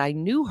soul, but I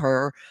knew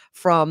her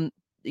from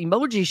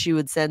emojis she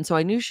would send. So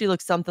I knew she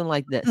looked something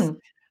like this.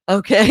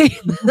 Okay.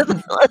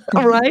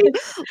 All right.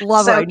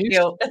 Love her. So I knew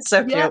cute. It's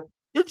so yeah. cute.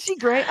 Isn't she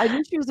great? I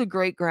knew she was a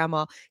great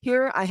grandma.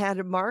 Here I had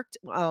it marked,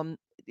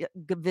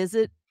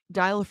 visit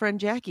dial a friend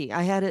Jackie.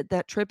 I had it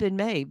that trip in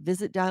May,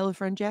 visit dial a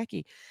friend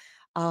Jackie.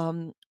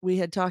 We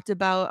had talked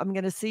about, I'm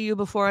going to see you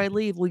before I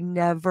leave. We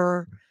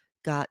never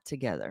got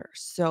together.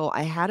 So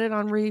I had it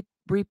on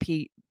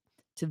repeat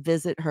to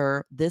visit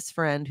her, this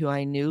friend who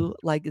I knew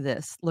like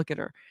this. Look at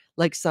her,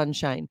 like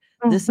sunshine.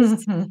 This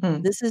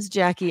is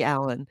Jackie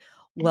Allen.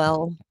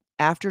 Well,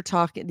 after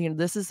talking,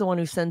 this is the one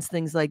who sends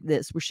things like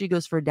this, where she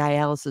goes for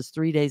dialysis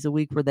 3 days a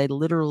week, where they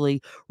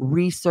literally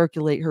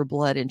recirculate her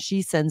blood. And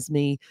she sends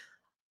me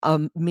a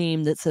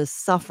meme that says,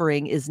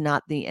 suffering is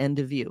not the end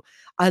of you.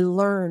 I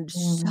learned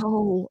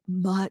so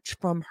much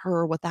from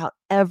her without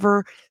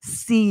ever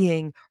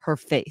seeing her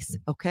face.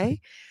 Okay.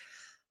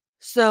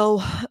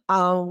 So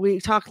we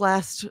talked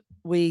last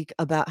week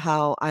about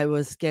how I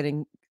was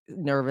getting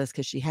nervous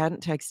because she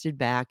hadn't texted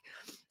back.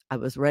 I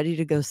was ready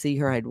to go see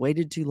her. I'd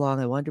waited too long.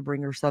 I wanted to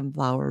bring her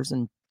sunflowers.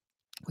 And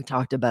we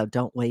talked about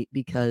don't wait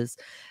because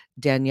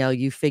Danielle,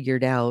 you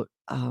figured out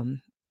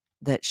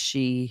that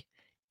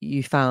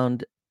you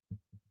found.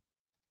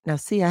 Now,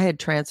 see, I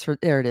had transferred.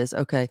 There it is.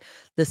 Okay.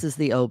 This is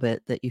the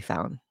obit that you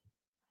found.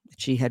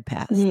 She had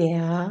passed.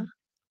 Yeah.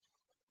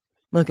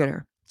 Look at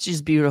her.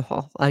 She's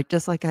beautiful.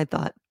 Just like I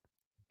thought.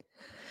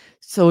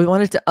 So we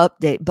wanted to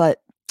update, but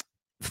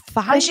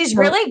And she's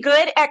really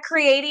good at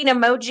creating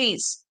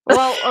emojis.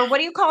 Well, or what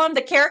do you call them?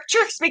 The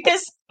characters,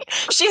 because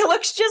she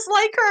looks just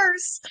like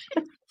hers.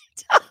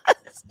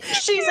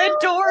 She's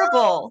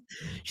adorable.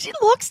 She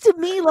looks to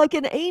me like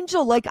an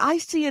angel. Like I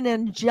see an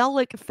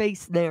angelic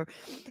face there.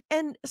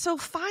 And so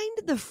find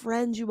the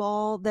friends, you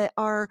all, that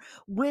are,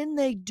 when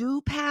they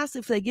do pass,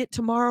 if they get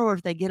tomorrow or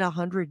if they get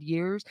 100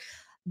 years,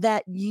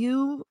 that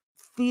you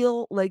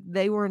feel like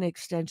they were an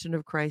extension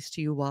of Christ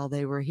to you while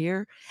they were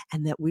here,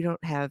 and that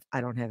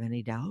I don't have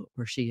any doubt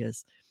where she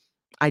is.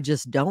 I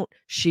just don't.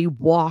 She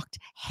walked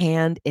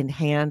hand in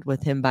hand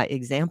with him by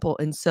example.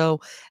 And so,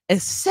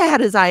 as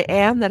sad as I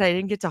am that I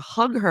didn't get to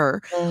hug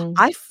her,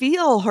 I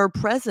feel her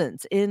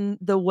presence in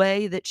the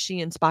way that she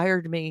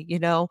inspired me,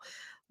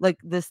 like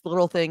this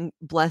little thing,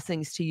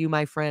 blessings to you,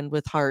 my friend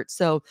with heart.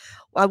 So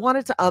I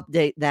wanted to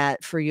update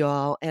that for you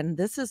all. And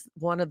this is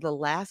one of the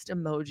last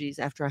emojis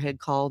after I had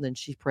called and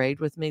she prayed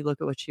with me. Look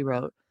at what she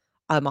wrote.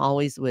 I'm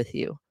always with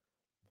you.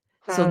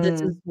 So this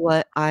is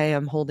what I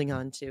am holding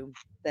on to,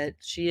 that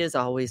she is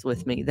always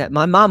with me, that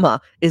my mama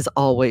is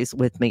always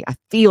with me. I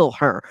feel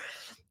her,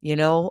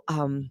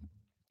 and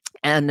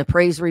the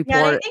praise Yeah,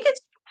 report.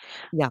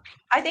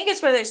 I think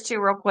it's where there's two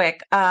real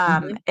quick.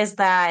 Is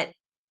that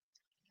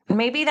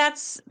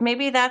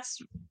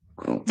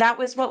that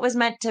was what was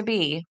meant to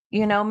be,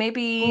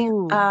 maybe,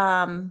 Ooh.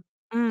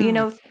 you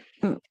know,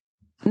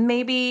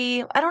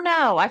 maybe, I don't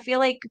know. I feel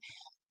like,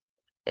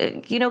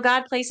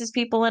 God places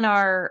people in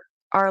our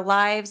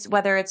lives,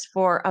 whether it's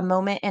for a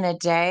moment in a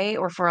day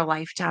or for a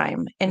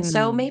lifetime. And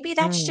so maybe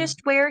that's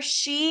just where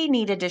she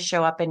needed to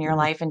show up in your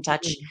life and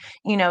touch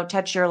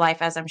your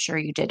life as I'm sure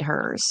you did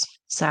hers.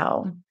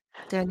 So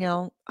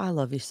Danielle, I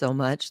love you so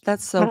much.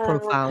 That's so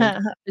profound. I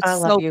It's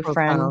love so you,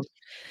 friend. profound.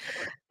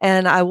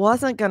 And I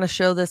wasn't going to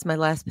show this my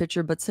last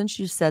picture, but since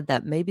you said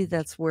that, maybe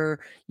that's where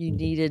it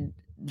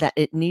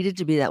needed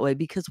to be that way.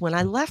 Because when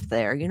I left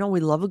there, we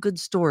love a good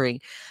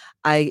story.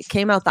 I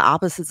came out the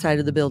opposite side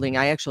of the building.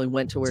 I actually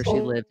went to where she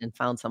lived and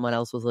found someone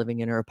else was living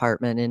in her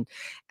apartment.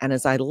 And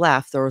as I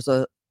left, there was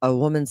a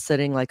woman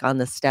sitting like on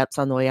the steps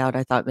on the way out.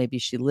 I thought maybe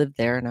she lived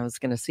there, and I was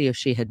going to see if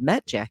she had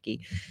met Jackie.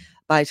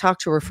 But I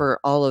talked to her for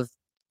all of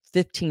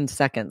 15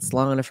 seconds,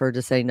 long enough for her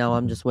to say, no,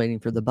 I'm just waiting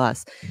for the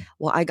bus.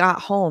 Well, I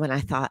got home and I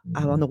thought,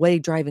 on the way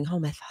driving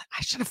home, I thought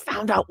I should have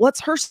found out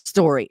what's her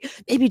story.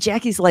 Maybe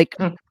Jackie's like,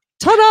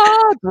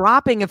 ta-da,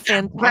 dropping a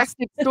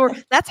fantastic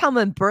story. That's how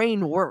my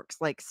brain works,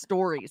 like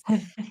stories.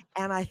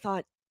 And I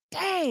thought,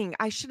 dang,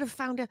 I should have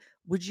found out.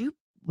 Would you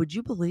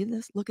believe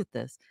this? Look at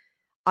this.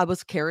 I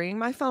was carrying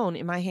my phone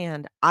in my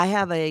hand. I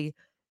have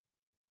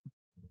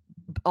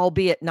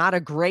albeit not a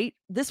great,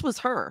 this was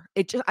her.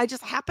 I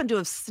just happened to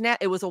have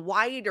snapped. It was a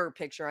wider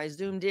picture. I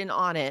zoomed in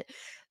on it.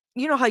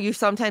 You know how you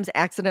sometimes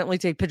accidentally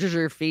take pictures of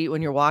your feet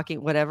when you're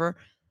walking, whatever.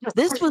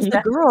 This was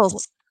the girl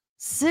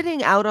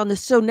sitting out on the,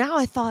 so now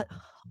I thought,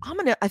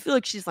 I feel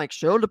like she's like,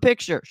 show the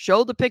picture.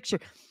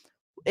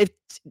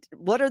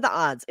 What are the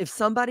odds? If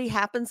somebody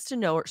happens to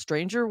know, or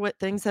stranger what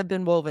things have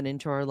been woven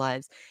into our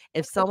lives,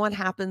 if someone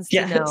happens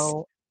to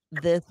know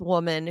this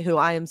woman who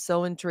I am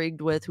so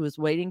intrigued with, who was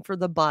waiting for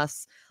the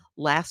bus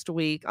last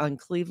week on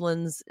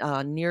Cleveland's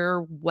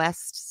near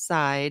west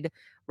side,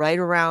 right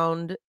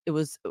around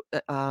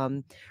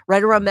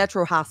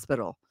Metro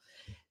Hospital.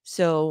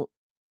 So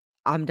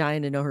I'm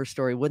dying to know her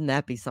story. Wouldn't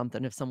that be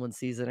something if someone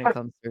sees it and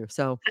comes through?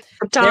 So,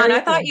 Dawn, I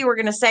thought you were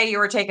going to say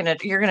you're going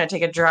to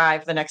take a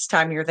drive the next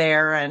time you're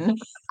there and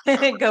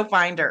go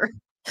find her.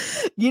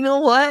 You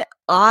know what?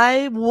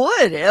 I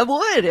would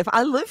if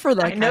I lived for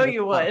that. I know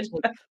you would.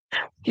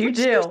 You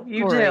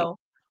do.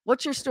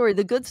 What's your story?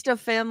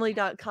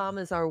 TheGoodStuffFamily.com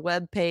is our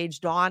webpage.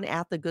 Dawn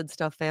at The Good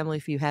Stuff Family.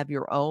 If you have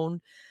your own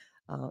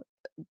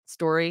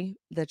story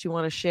that you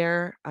want to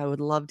share, I would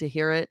love to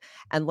hear it.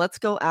 And let's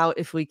go out,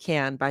 if we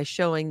can, by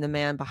showing the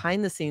man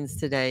behind the scenes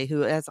today,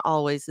 who, as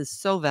always, is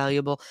so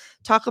valuable.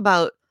 Talk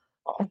about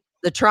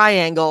the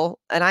triangle,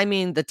 and I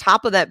mean the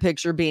top of that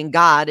picture being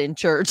God in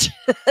church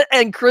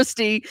and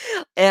Christy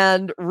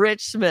and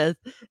Rich Smith.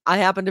 I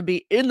happen to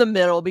be in the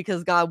middle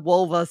because God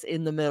wove us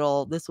in the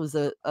middle. This was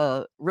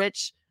a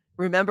Rich.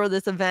 Remember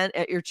this event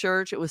at your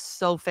church? It was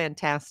so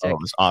fantastic. Oh,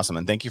 it was awesome.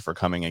 And thank you for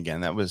coming again.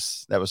 That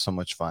was so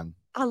much fun.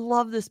 I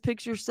love this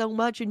picture so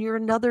much. And you're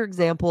another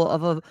example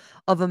of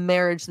a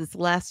marriage that's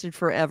lasted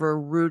forever,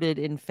 rooted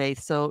in faith.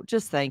 So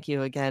just thank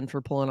you again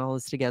for pulling all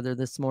this together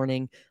this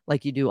morning,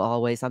 like you do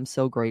always. I'm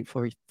so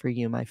grateful for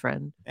you, my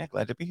friend. Yeah,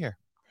 glad to be here.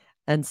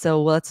 And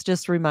so let's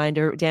just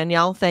reminder,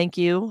 Danielle, thank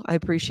you. I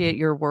appreciate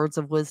your words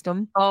of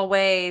wisdom.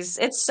 Always.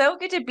 It's so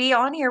good to be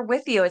on here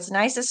with you. It's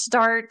nice to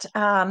start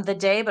the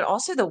day, but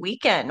also the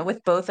weekend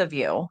with both of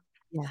you.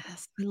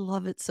 Yes, I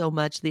love it so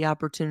much, the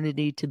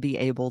opportunity to be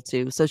able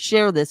to. So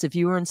share this. If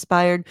you were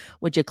inspired,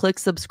 would you click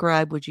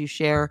subscribe? Would you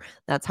share?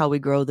 That's how we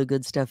grow the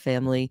Good Stuff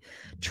Family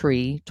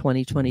Tree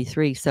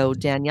 2023. So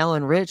Danielle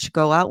and Rich,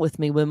 go out with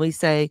me when we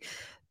say,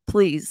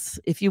 please,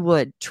 if you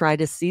would, try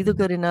to see the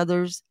good in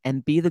others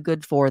and be the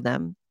good for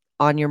them.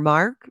 On your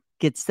mark,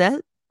 get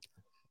set.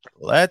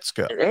 Let's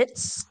go.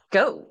 Let's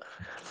go.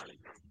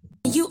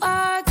 You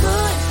are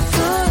good,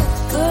 good,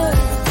 good.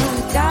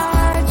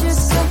 God, you're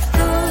so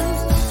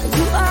good.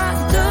 You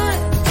are good,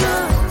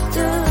 good,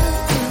 good.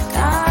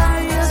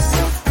 God, you're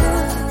so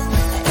good.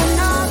 In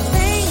all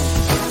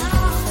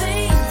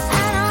things,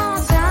 at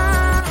all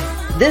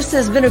times. This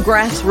has been a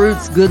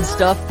Grassroots Good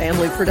Stuff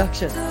family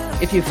production.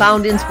 If you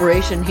found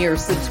inspiration here,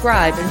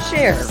 subscribe and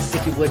share,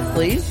 if you would,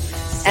 please.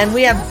 And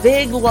we have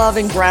big love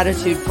and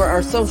gratitude for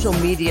our social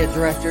media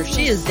director.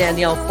 She is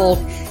Danielle Folk,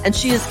 and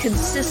she is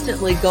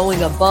consistently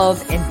going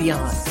above and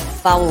beyond.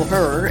 Follow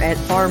her at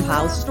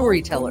Farmhouse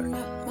Storyteller.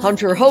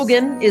 Hunter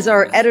Hogan is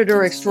our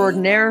editor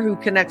extraordinaire who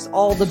connects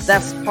all the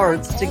best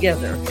parts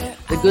together.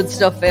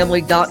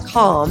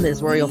 TheGoodStuffFamily.com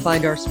is where you'll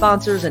find our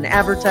sponsors and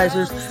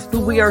advertisers who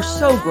we are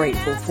so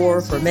grateful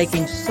for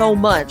making so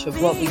much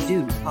of what we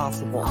do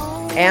possible.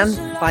 And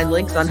find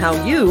links on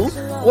how you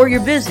or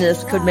your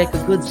business could make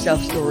a good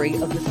stuff story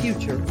of the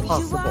future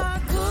possible.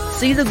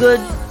 See the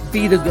good,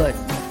 be the good.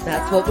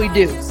 That's what we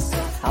do.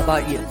 How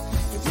about you?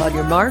 On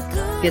your mark,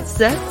 get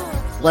set,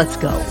 let's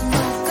go.